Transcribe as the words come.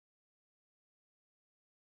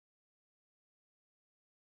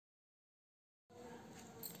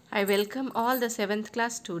I welcome all the 7th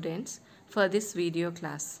class students for this video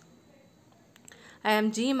class. I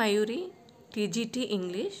am G. Mayuri, TGT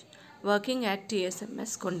English, working at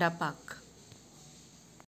TSMS Konda Park.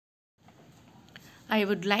 I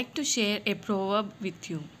would like to share a proverb with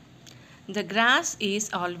you. The grass is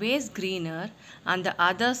always greener on the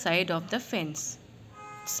other side of the fence.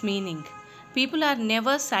 Its meaning: people are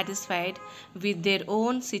never satisfied with their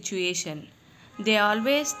own situation. They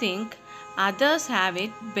always think others have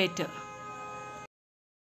it better.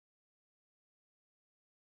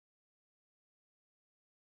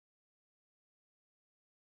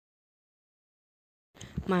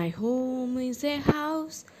 My home is a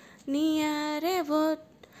house near a wood.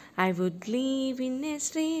 I would live in a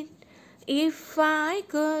street if I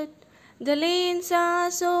could. The lanes are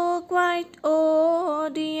so quiet, oh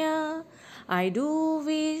dear. I do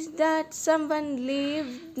wish that someone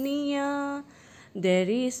lived near. There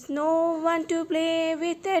is no one to play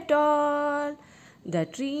with at all. The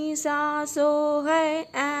trees are so high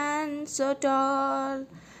and so tall,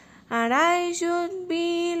 and I should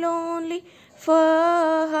be lonely for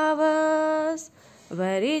hours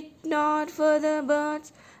were it not for the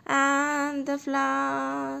birds and the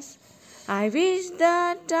flowers. I wish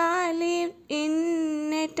that I lived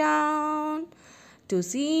in a town to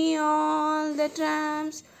see all the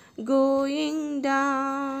trams going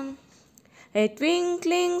down. A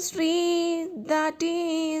twinkling street that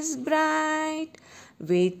is bright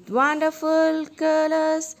with wonderful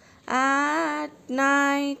colors at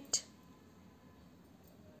night.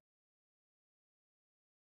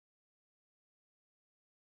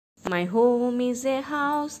 My home is a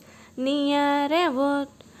house near a wood.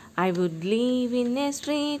 I would live in a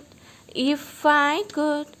street if I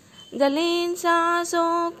could. The lanes are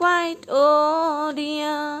so quiet, oh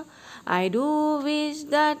dear. I do wish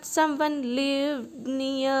that someone lived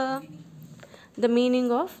near. The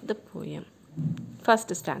meaning of the poem.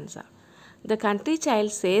 First stanza. The country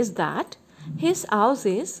child says that his house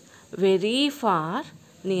is very far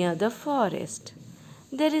near the forest.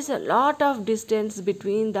 There is a lot of distance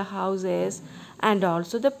between the houses, and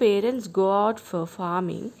also the parents go out for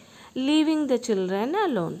farming, leaving the children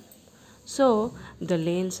alone. So the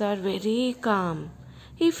lanes are very calm.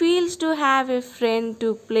 He feels to have a friend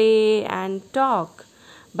to play and talk.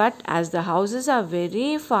 But as the houses are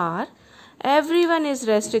very far, everyone is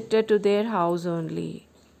restricted to their house only.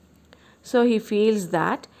 So he feels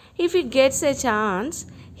that if he gets a chance,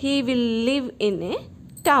 he will live in a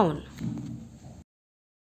town.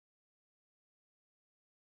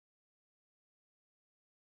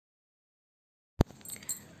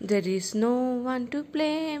 There is no one to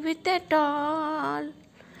play with at all.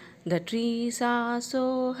 The trees are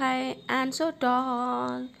so high and so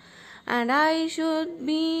tall, and I should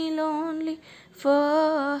be lonely for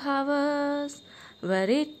hours were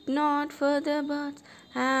it not for the birds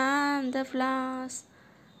and the flowers.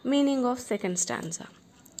 Meaning of second stanza.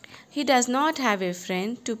 He does not have a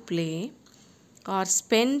friend to play or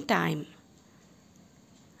spend time.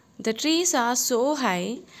 The trees are so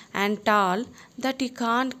high and tall that he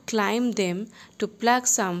can't climb them to pluck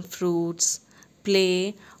some fruits,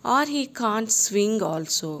 play, or he can't swing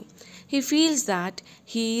also. He feels that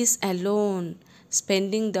he is alone,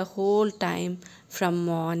 spending the whole time from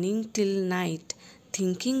morning till night,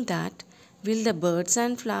 thinking that will the birds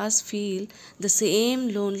and flowers feel the same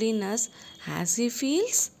loneliness as he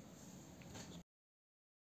feels?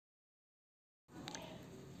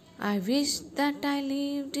 I wish that I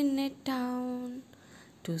lived in a town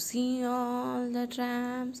to see all the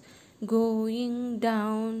trams going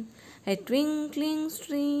down. A twinkling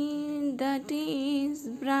street that is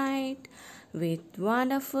bright with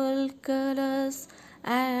wonderful colors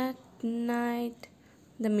at night.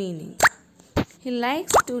 The meaning: he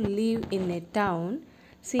likes to live in a town,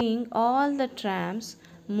 seeing all the trams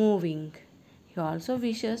moving. He also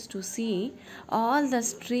wishes to see all the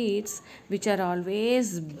streets which are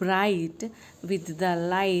always bright with the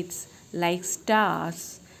lights like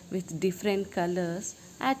stars with different colors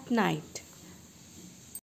at night.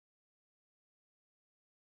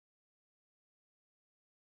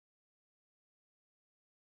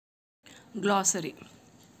 Glossary: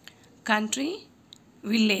 country,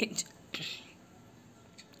 village.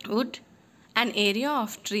 Wood, an area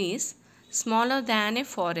of trees smaller than a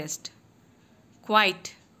forest.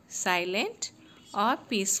 Quiet, silent or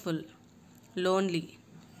peaceful. Lonely,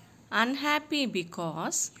 unhappy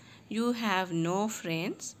because you have no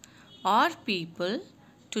friends or people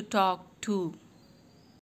to talk to.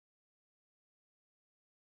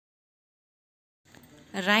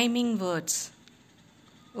 Rhyming words: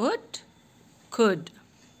 would, could,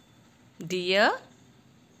 dear,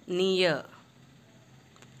 near.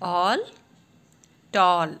 all,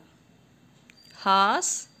 tall,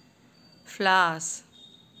 horse, flowers,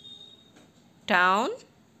 town,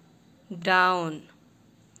 down,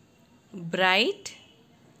 bright,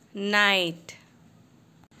 night.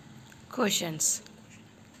 Questions.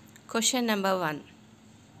 Question number 1.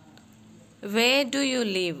 Where do you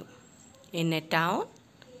live? In a town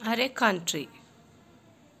or a country?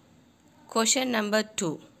 Question number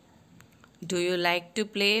 2. Do you like to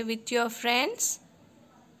play with your friends?